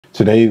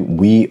Today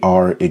we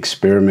are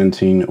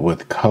experimenting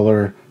with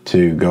color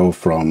to go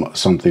from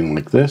something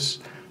like this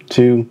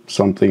to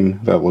something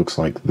that looks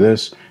like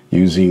this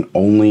using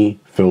only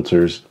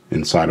filters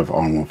inside of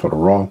ON1 Photo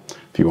RAW.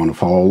 If you want to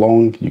follow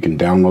along, you can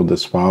download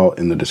this file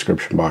in the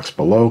description box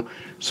below.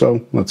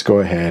 So let's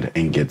go ahead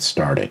and get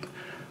started.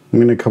 I'm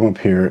going to come up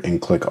here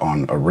and click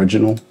on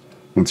original.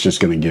 It's just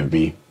going to give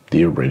me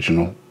the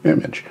original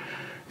image.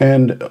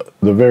 And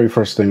the very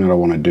first thing that I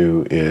want to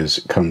do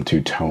is come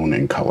to tone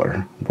and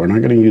color. We're not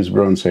going to use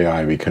Brilliance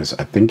AI because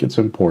I think it's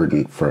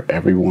important for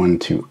everyone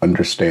to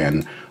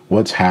understand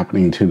what's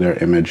happening to their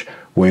image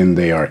when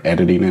they are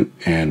editing it.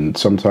 And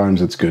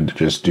sometimes it's good to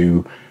just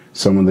do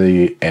some of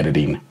the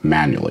editing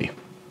manually.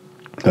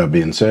 That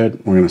being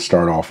said, we're going to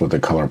start off with a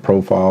color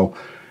profile.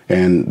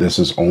 And this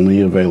is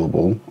only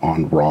available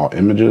on raw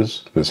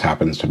images. This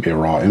happens to be a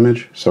raw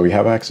image, so we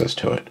have access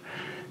to it.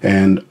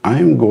 And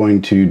I'm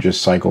going to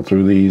just cycle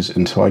through these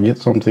until I get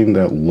something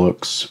that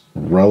looks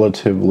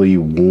relatively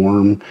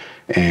warm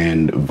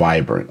and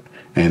vibrant.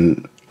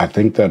 And I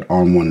think that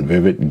ON1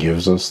 Vivid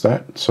gives us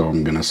that. So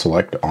I'm going to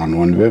select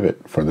ON1 Vivid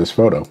for this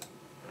photo.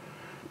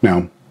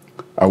 Now,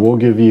 I will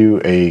give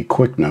you a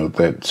quick note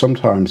that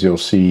sometimes you'll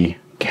see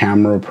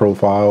camera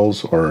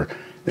profiles or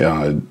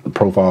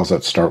profiles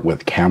that start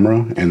with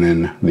camera and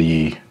then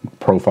the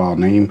profile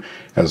name,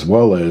 as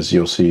well as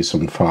you'll see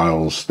some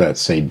files that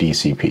say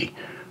DCP.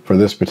 For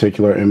this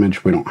particular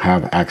image, we don't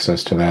have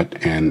access to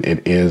that, and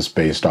it is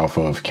based off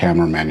of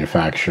camera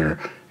manufacturer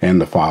and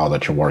the file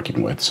that you're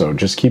working with. So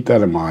just keep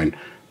that in mind.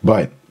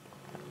 But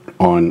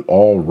on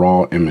all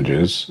raw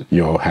images,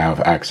 you'll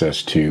have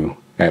access to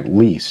at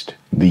least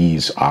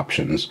these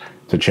options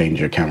to change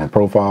your camera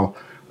profile,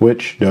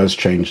 which does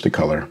change the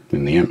color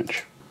in the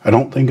image. I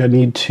don't think I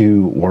need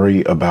to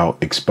worry about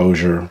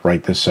exposure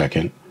right this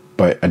second,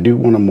 but I do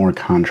want a more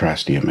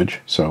contrasty image.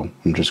 So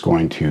I'm just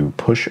going to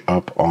push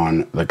up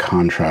on the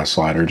contrast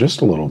slider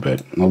just a little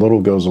bit. A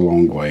little goes a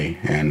long way,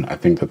 and I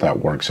think that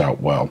that works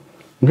out well.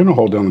 I'm going to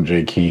hold down the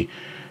J key.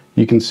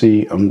 You can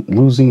see I'm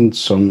losing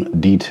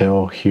some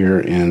detail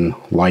here in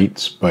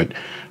lights, but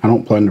I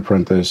don't plan to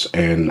print this,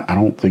 and I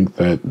don't think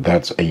that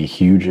that's a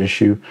huge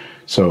issue.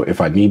 So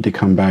if I need to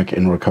come back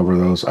and recover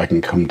those, I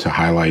can come to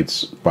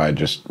highlights by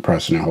just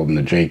pressing and holding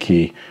the J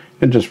key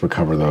and just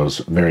recover those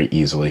very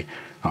easily.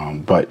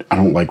 But I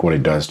don't like what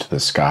it does to the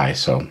sky,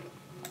 so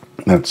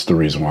that's the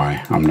reason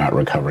why I'm not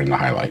recovering the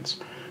highlights.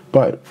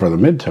 But for the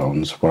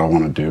midtones, what I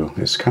want to do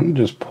is kind of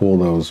just pull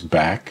those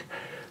back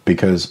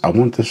because I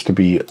want this to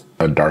be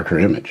a darker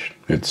image.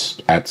 It's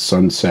at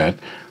sunset.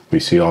 We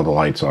see all the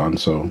lights on,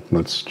 so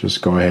let's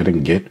just go ahead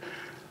and get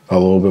a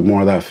little bit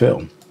more of that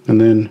fill.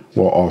 And then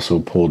we'll also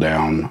pull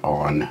down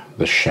on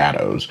the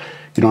shadows.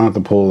 You don't have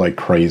to pull like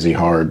crazy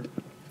hard.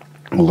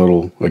 A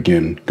little,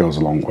 again, goes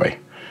a long way.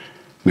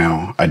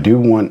 Now, I do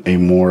want a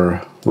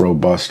more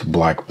robust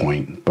black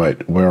point,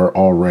 but we're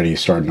already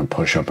starting to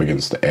push up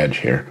against the edge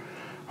here.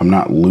 I'm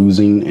not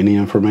losing any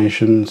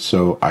information,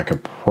 so I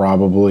could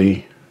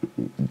probably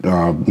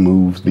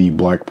move the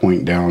black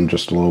point down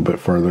just a little bit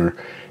further,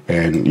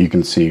 and you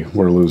can see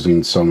we're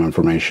losing some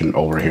information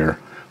over here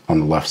on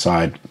the left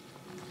side.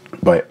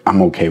 But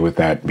I'm okay with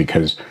that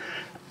because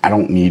I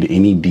don't need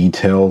any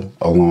detail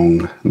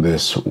along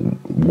this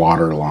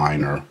water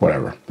line or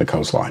whatever, the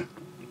coastline.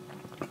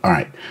 All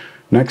right.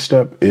 Next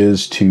step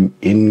is to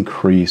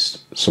increase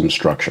some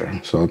structure.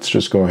 So let's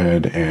just go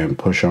ahead and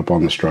push up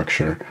on the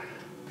structure,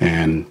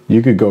 and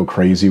you could go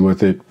crazy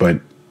with it, but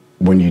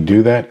when you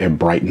do that, it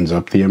brightens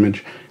up the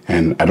image,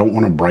 and I don't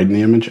want to brighten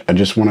the image. I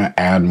just want to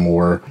add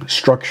more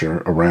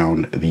structure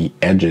around the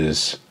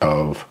edges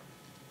of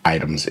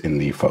items in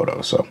the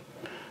photo. So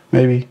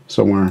maybe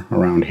somewhere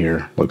around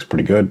here looks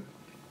pretty good.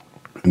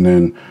 And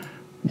then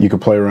you could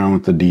play around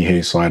with the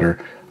dehaze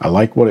slider. I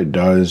like what it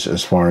does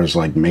as far as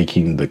like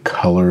making the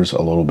colors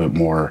a little bit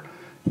more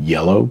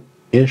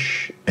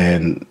yellow-ish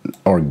and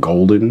or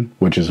golden,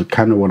 which is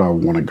kind of what I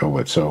want to go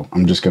with. So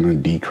I'm just going to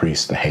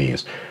decrease the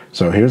haze.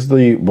 So here's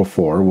the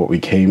before, what we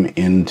came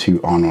into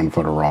ON1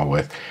 Photo RAW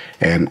with.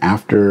 And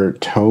after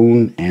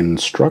tone and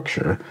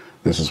structure,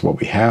 this is what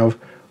we have,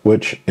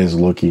 which is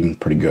looking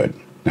pretty good.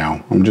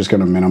 Now, I'm just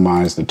going to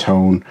minimize the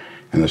tone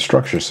and the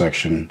structure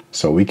section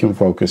so we can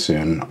focus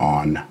in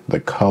on the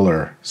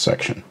color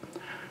section.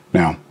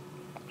 Now,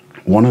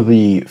 one of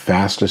the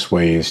fastest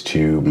ways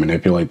to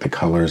manipulate the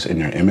colors in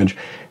your image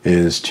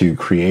is to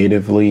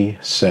creatively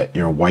set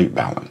your white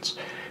balance.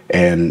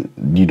 And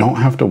you don't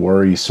have to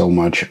worry so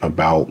much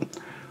about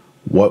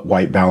what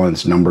white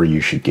balance number you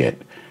should get.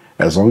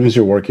 As long as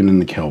you're working in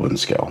the Kelvin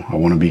scale, I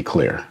want to be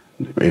clear.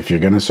 If you're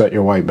going to set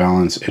your white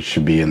balance, it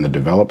should be in the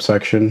develop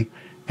section,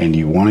 and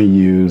you want to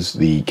use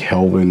the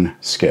Kelvin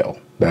scale.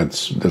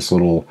 That's this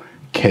little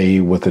K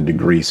with a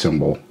degree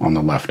symbol on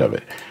the left of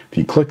it. If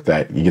you click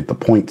that, you get the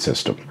point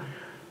system.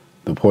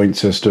 The point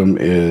system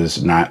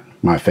is not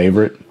my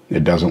favorite.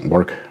 It doesn't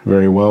work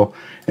very well.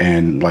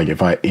 And like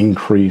if I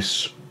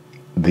increase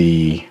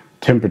the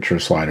temperature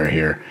slider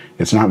here,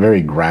 it's not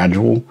very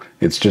gradual.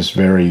 It's just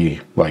very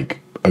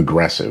like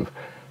aggressive.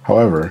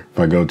 However, if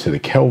I go to the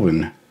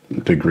Kelvin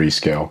degree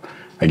scale,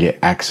 I get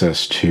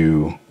access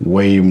to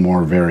way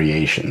more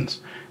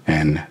variations.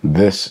 And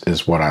this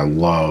is what I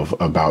love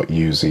about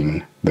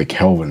using the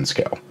Kelvin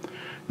scale.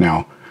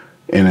 Now,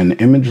 in an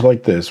image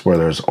like this, where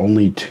there's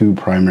only two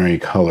primary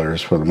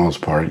colors for the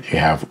most part, you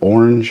have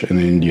orange and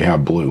then you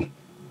have blue.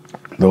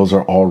 Those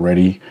are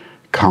already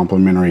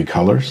complementary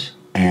colors,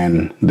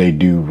 and they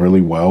do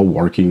really well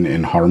working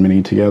in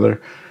harmony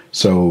together.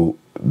 So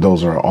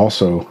those are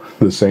also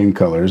the same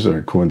colors,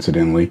 or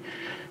coincidentally,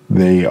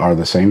 they are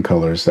the same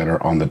colors that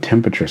are on the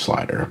temperature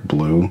slider,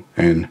 blue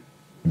and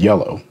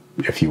yellow,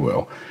 if you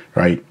will,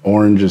 right?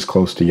 Orange is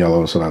close to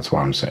yellow, so that's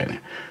why I'm saying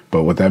it.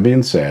 But with that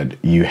being said,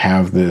 you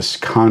have this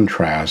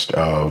contrast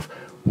of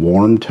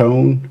warm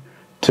tone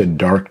to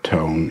dark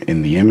tone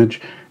in the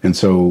image. And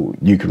so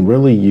you can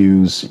really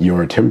use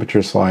your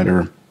temperature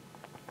slider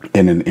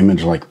in an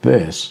image like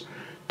this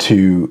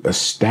to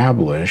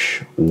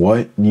establish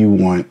what you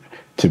want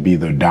to be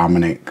the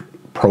dominant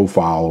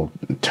profile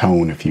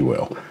tone, if you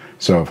will.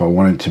 So if I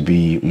want it to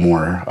be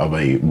more of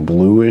a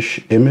bluish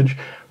image,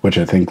 which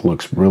I think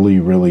looks really,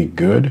 really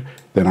good,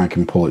 then I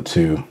can pull it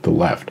to the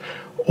left.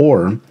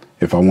 Or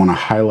if I want to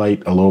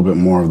highlight a little bit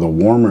more of the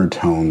warmer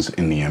tones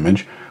in the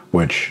image,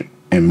 which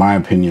in my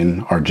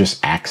opinion are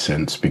just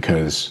accents,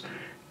 because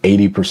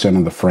 80%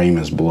 of the frame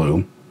is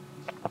blue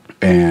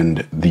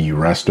and the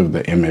rest of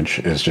the image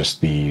is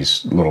just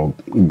these little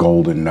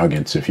golden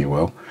nuggets, if you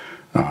will.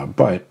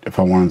 But if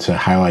I wanted to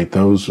highlight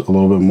those a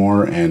little bit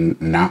more and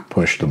not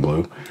push the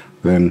blue,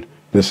 then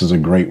this is a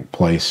great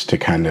place to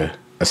kind of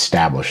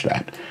establish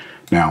that.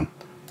 Now,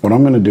 what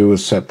I'm going to do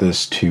is set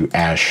this to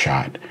as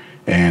shot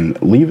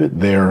and leave it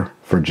there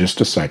for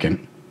just a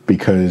second,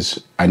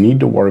 because I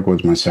need to work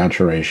with my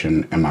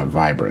saturation and my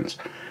vibrance.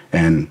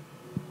 And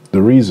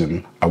the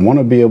reason I want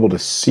to be able to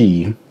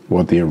see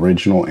what the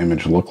original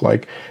image looked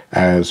like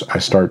as I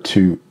start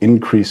to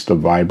increase the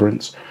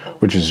vibrance,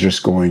 which is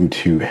just going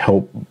to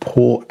help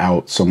pull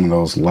out some of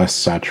those less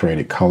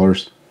saturated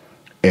colors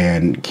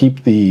and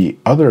keep the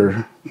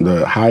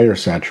higher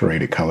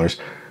saturated colors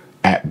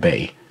at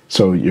bay.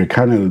 So you're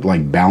kind of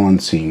like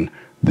balancing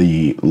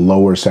the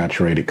lower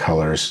saturated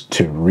colors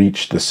to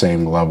reach the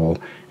same level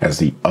as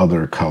the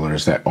other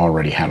colors that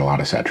already had a lot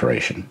of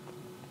saturation.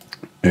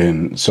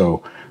 And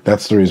so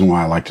that's the reason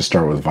why I like to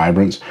start with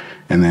vibrance.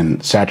 And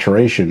then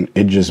saturation,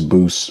 it just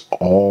boosts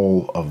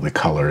all of the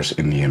colors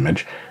in the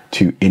image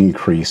to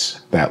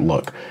increase that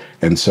look.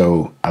 And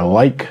so I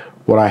like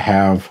what I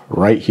have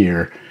right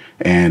here,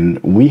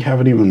 and we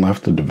haven't even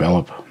left the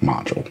develop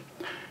module.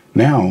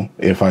 Now,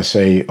 if I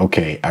say,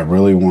 okay, I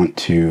really want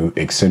to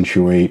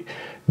accentuate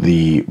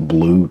the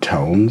blue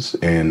tones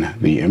in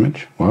the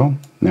image, well,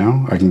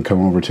 now I can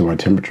come over to my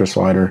temperature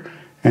slider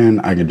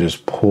and I can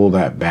just pull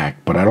that back,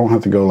 but I don't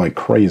have to go like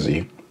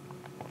crazy.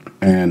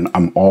 And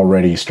I'm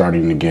already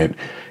starting to get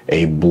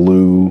a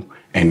blue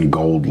and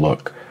gold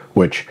look,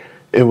 which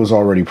it was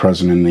already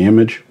present in the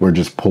image. We're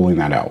just pulling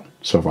that out.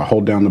 So if I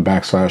hold down the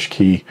backslash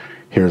key,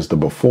 here's the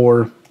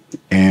before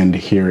and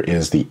here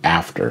is the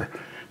after.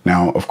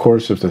 Now, of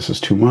course, if this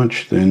is too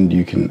much, then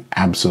you can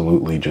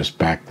absolutely just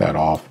back that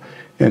off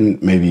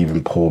and maybe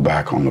even pull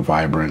back on the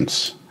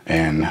vibrance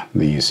and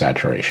the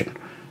saturation.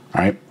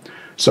 All right.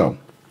 So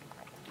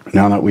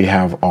now that we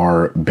have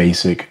our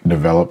basic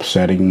develop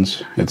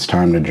settings, it's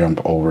time to jump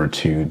over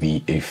to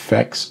the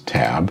effects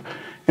tab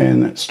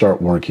and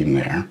start working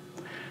there.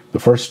 The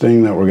first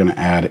thing that we're going to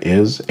add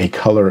is a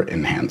color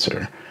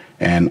enhancer.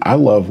 And I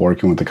love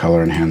working with the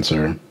color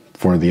enhancer.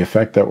 For the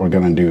effect that we're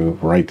going to do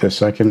right this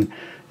second,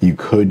 you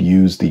could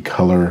use the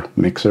color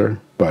mixer,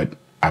 but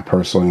I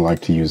personally like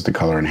to use the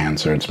color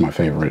enhancer. It's my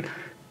favorite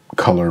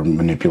color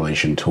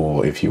manipulation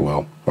tool, if you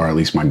will, or at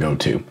least my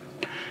go-to.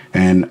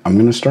 And I'm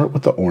going to start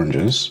with the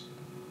oranges.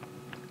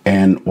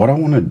 And what I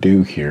want to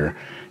do here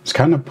is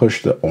kind of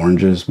push the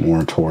oranges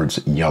more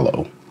towards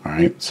yellow. All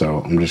right,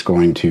 so I'm just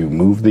going to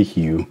move the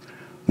hue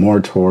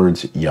more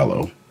towards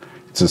yellow.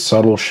 It's a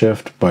subtle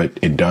shift, but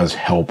it does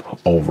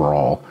help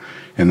overall.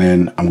 And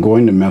then I'm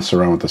going to mess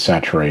around with the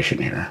saturation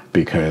here,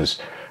 because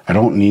I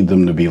don't need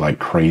them to be like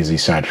crazy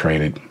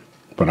saturated,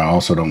 but I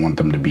also don't want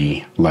them to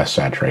be less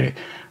saturated.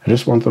 I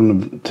just want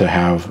them to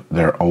have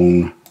their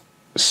own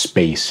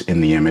space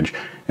in the image.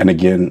 And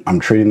again, I'm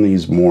treating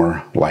these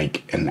more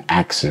like an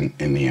accent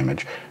in the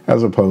image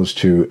as opposed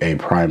to a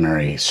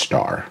primary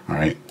star. All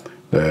right,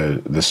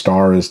 the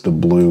star is the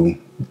blue,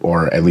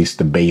 or at least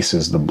the base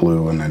is the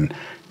blue, and then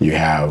you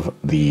have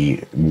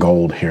the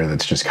gold here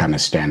that's just kind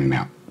of standing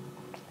out.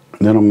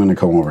 Then I'm going to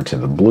come over to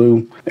the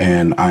blue,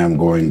 and I am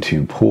going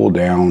to pull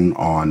down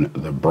on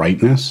the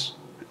brightness,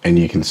 and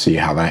you can see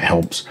how that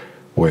helps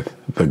with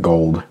the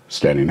gold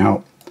standing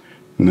out.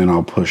 And then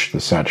I'll push the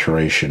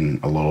saturation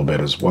a little bit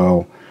as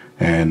well,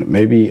 and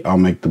maybe I'll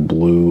make the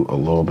blue a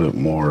little bit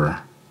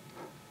more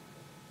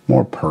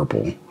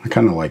purple. I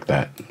kind of like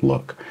that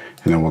look.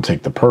 And then we'll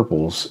take the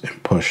purples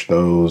and push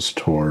those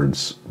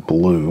towards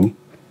blue,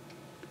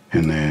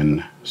 and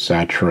then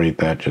saturate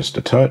that just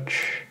a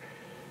touch,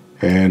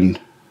 and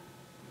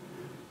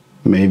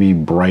maybe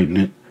brighten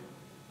it.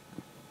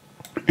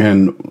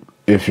 And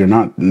if you're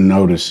not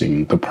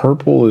noticing, the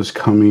purple is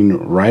coming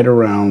right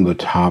around the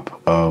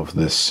top of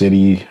the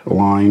city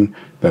line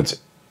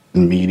that's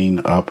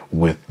meeting up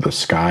with the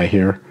sky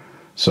here.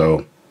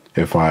 So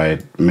if I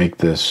make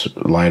this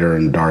lighter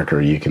and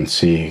darker, you can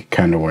see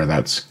kind of where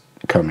that's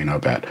coming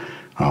up at.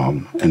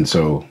 And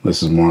so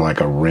this is more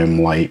like a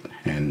rim light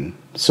and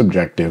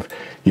subjective.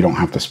 You don't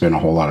have to spend a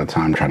whole lot of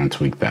time trying to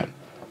tweak that.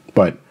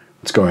 But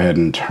let's go ahead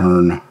and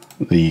turn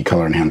the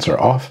color enhancer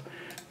off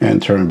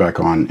and turn it back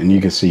on. And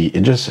you can see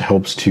it just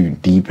helps to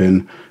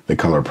deepen the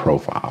color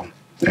profile.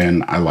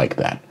 And I like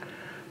that.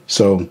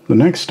 So the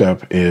next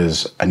step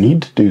is I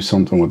need to do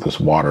something with this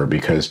water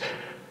because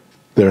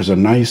there's a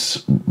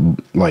nice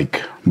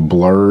like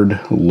blurred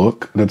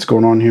look that's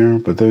going on here,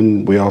 but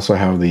then we also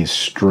have these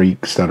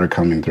streaks that are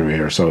coming through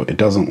here, so it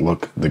doesn't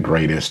look the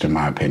greatest in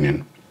my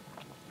opinion.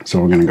 So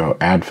we're going to go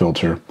add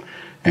filter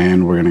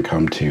and we're going to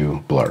come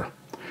to blur.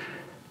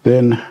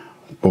 Then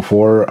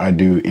before I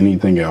do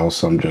anything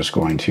else, I'm just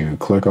going to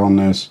click on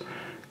this,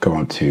 go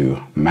up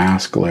to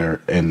mask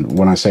layer, and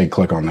when I say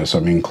click on this, I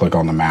mean click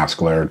on the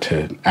mask layer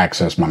to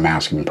access my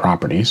masking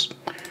properties.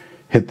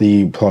 Hit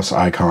the plus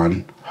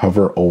icon,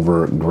 hover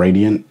over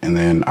gradient, and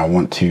then I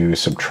want to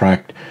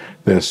subtract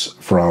this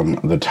from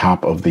the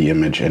top of the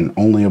image and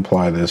only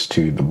apply this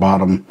to the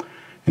bottom,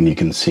 and you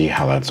can see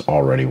how that's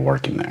already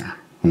working there.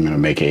 I'm going to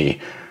make a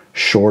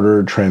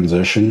shorter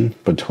transition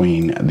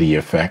between the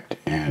effect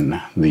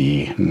and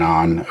the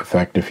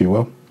non-effect, if you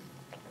will,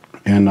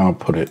 and I'll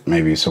put it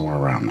maybe somewhere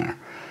around there.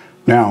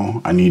 Now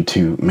I need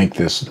to make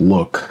this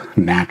look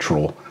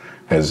natural,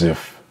 as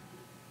if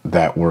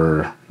that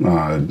were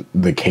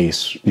the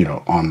case, you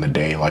know, on the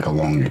day, like a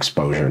long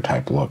exposure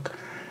type look.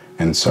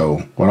 And so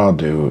what I'll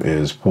do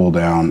is pull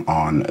down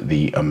on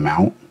the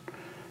amount,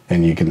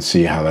 and you can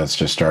see how that's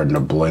just starting to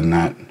blend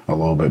that a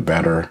little bit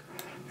better.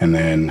 And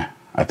then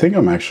I think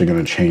I'm actually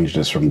going to change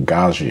this from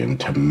Gaussian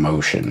to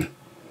motion.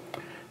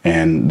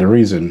 And the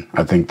reason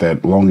I think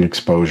that long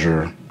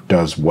exposure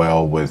does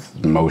well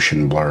with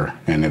motion blur,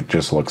 and it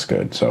just looks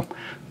good. So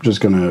I'm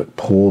just going to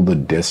pull the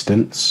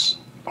distance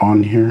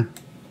on here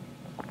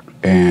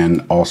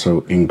and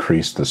also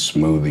increase the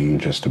smoothing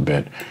just a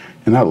bit,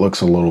 and that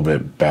looks a little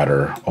bit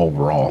better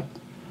overall.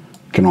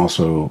 You can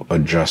also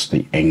adjust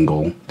the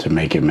angle to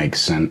make it make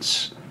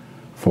sense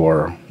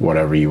for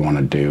whatever you want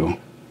to do,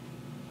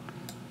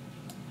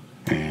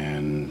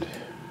 and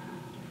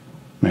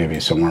maybe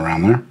somewhere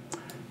around there,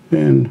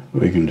 and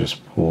we can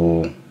just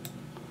pull.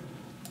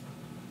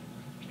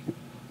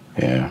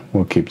 Yeah,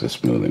 we'll keep the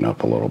smoothing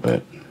up a little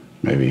bit,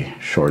 maybe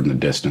shorten the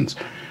distance.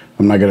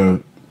 I'm not gonna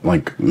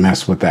like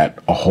mess with that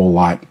a whole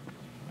lot.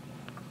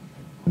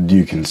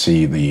 You can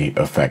see the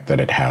effect that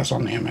it has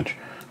on the image.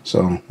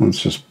 So let's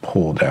just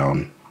pull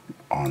down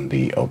on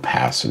the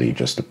opacity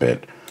just a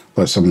bit.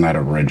 Let some of that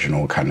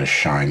original kind of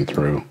shine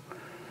through.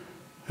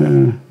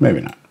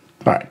 Maybe not.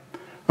 All right.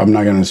 I'm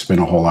not going to spend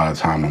a whole lot of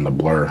time on the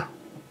blur,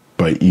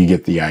 but you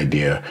get the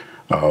idea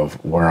of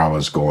where I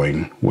was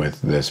going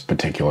with this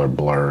particular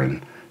blur,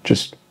 and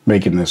just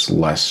making this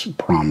less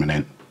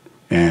prominent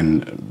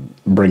and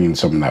bringing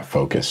some of that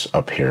focus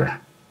up here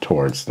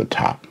towards the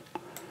top.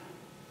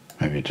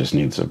 Maybe it just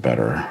needs a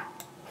better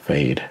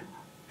fade.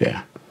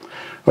 Yeah.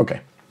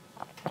 Okay.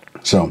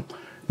 So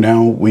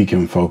now we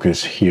can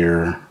focus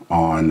here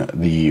on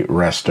the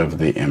rest of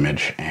the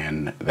image,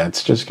 and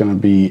that's just going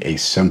to be a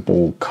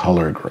simple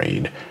color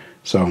grade.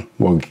 So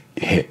we'll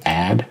hit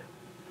add,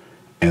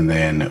 and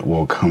then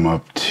we'll come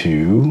up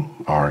to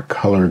our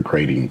color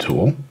grading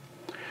tool,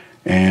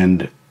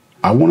 and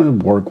I want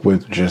to work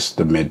with just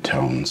the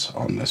midtones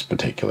on this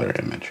particular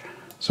image.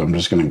 So I'm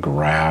just going to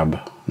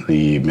grab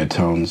the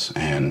midtones,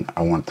 and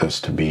I want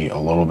this to be a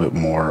little bit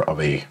more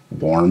of a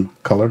warm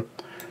color.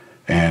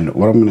 And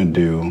what I'm going to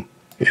do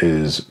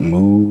is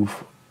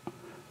move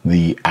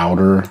the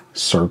outer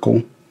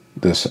circle,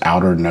 this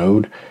outer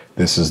node.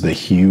 This is the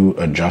hue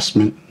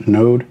adjustment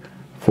node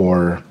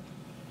for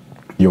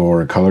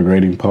your color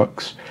grading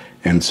pucks.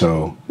 And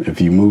so if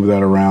you move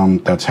that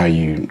around, that's how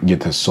you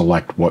get to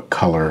select what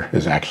color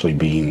is actually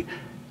being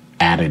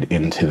added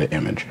into the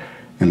image.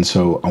 And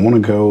so I want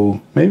to go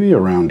maybe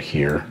around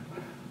here.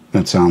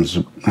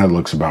 That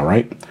looks about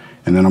right.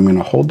 And then I'm going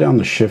to hold down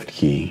the shift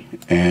key,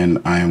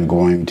 and I am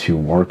going to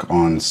work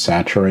on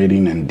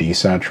saturating and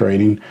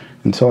desaturating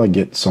until I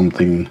get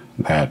something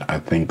that I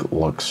think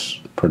looks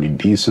pretty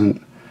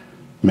decent.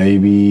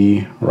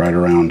 Maybe right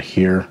around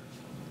here.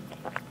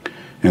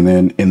 And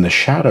then in the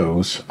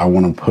shadows, I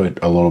want to put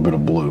a little bit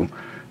of blue.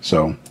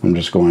 So I'm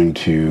just going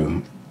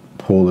to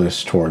pull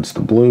this towards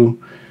the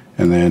blue,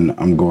 and then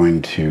I'm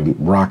going to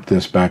rock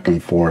this back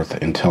and forth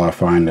until I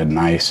find a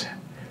nice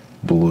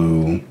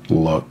blue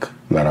look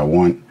that I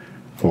want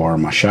for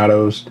my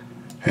shadows.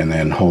 And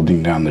then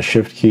holding down the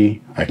shift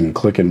key, I can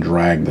click and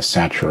drag the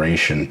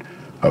saturation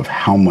of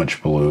how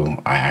much blue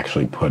I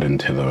actually put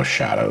into those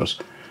shadows.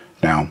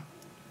 Now,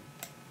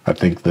 I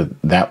think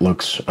that that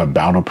looks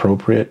about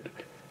appropriate.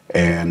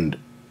 And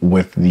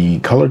with the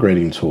color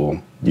grading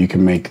tool, you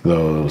can make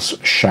those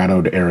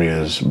shadowed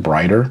areas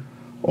brighter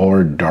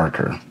or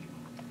darker.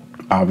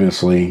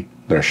 Obviously,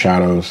 they're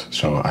shadows,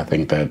 so I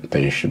think that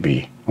they should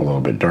be a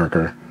little bit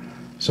darker.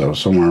 So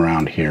somewhere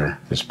around here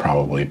is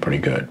probably pretty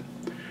good.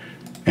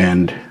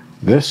 And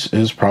this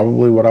is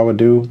probably what I would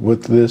do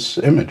with this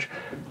image.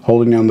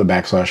 Holding down the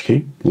backslash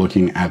key,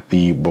 looking at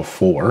the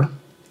before,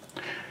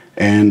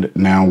 and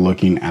now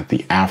looking at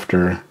the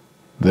after.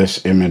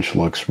 This image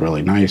looks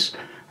really nice.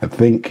 I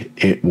think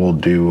it will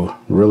do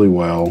really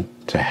well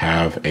to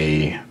have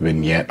a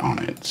vignette on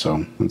it.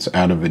 So let's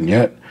add a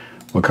vignette.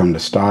 We'll come to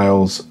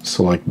styles,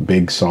 select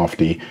big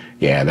softy.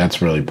 Yeah,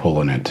 that's really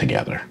pulling it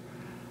together.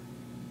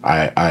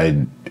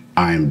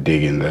 I'm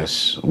digging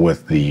this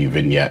with the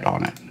vignette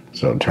on it.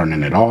 So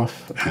turning it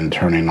off and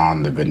turning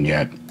on the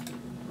vignette,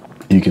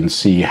 you can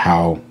see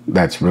how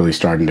that's really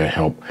starting to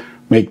help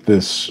make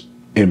this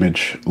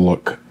image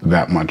look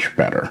that much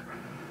better.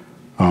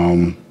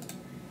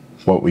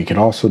 What we could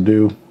also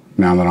do,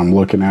 now that I'm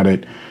looking at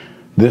it,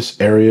 this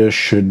area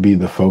should be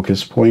the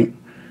focus point.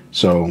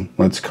 So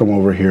let's come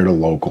over here to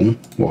local.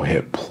 We'll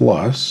hit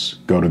plus,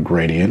 go to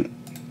gradient,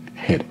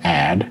 hit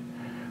add.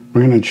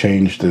 We're going to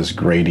change this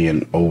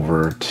gradient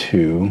over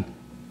to,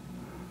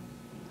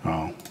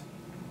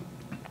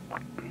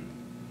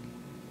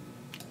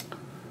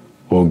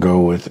 we'll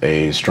go with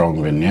a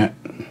strong vignette,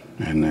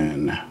 and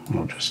then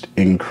we'll just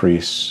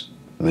increase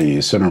the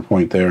center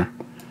point there.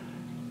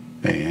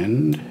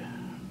 And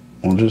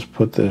we'll just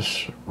put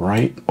this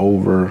right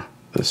over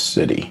the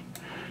city.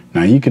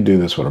 Now you could do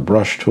this with a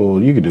brush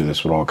tool, you could do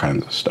this with all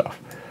kinds of stuff,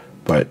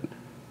 but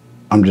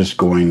I'm just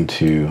going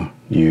to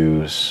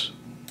use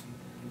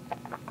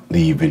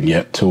the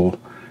vignette tool,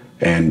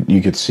 and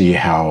you could see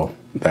how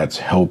that's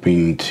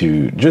helping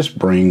to just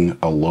bring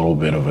a little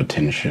bit of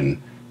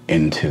attention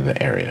into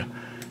the area.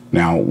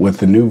 Now with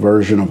the new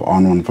version of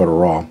ON1 Photo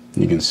RAW,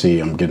 you can see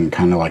I'm getting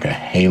kind of like a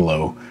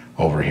halo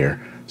over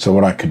here. So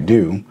what I could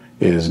do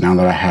is, now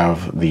that I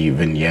have the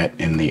vignette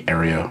in the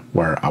area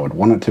where I would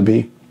want it to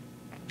be,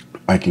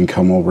 I can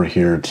come over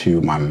here to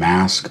my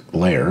mask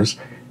layers,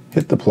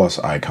 hit the plus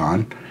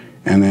icon,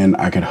 and then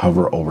I could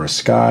hover over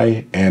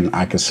sky, and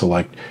I could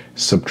select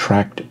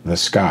subtract the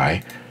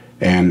sky,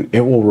 and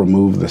it will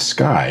remove the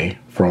sky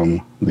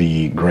from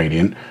the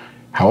gradient.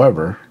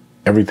 However,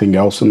 everything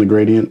else in the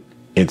gradient,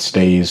 it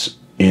stays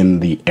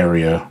in the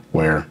area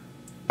where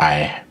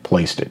I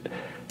placed it.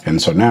 And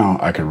so now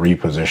I could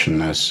reposition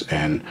this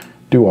and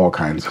do all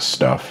kinds of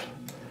stuff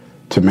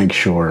to make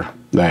sure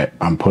that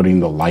I'm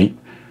putting the light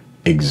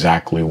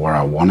exactly where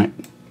I want it,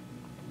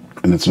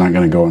 and it's not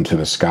going to go into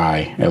the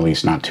sky, at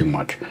least not too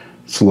much.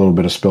 It's a little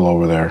bit of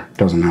spillover there. It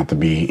doesn't have to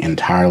be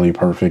entirely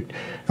perfect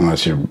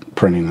unless you're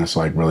printing this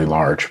like really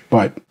large.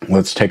 But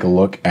let's take a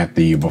look at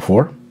the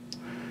before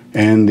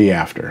and the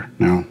after.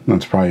 Now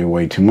that's probably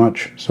way too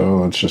much, so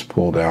let's just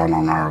pull down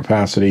on our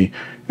opacity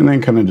and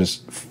then kind of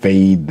just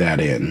fade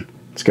that in.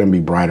 It's going to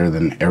be brighter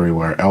than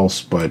everywhere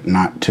else, but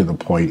not to the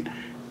point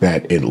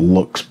that it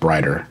looks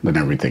brighter than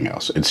everything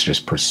else. It's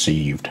just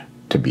perceived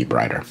to be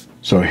brighter.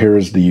 So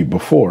here's the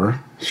before,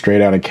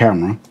 straight out of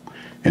camera,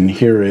 and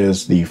here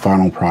is the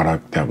final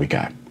product that we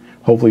got.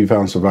 Hopefully you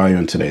found some value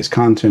in today's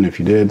content. If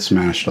you did,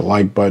 smash the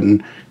like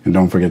button, and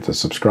don't forget to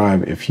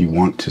subscribe if you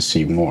want to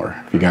see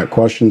more. If you got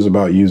questions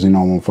about using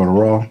ON1 Photo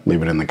RAW,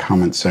 leave it in the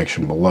comments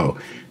section below.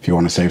 If you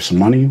want to save some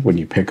money when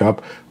you pick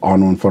up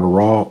ON1 Photo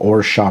RAW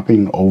or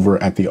shopping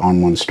over at the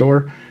ON1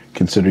 store,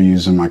 consider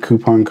using my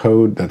coupon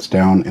code that's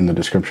down in the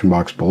description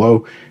box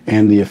below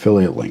and the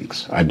affiliate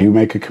links. I do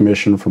make a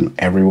commission from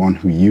everyone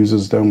who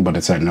uses them, but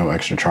it's at no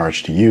extra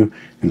charge to you.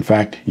 In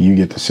fact, you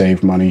get to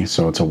save money,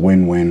 so it's a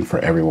win-win for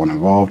everyone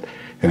involved.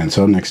 And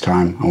until next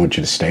time, I want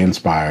you to stay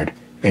inspired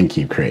and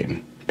keep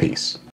creating. Peace.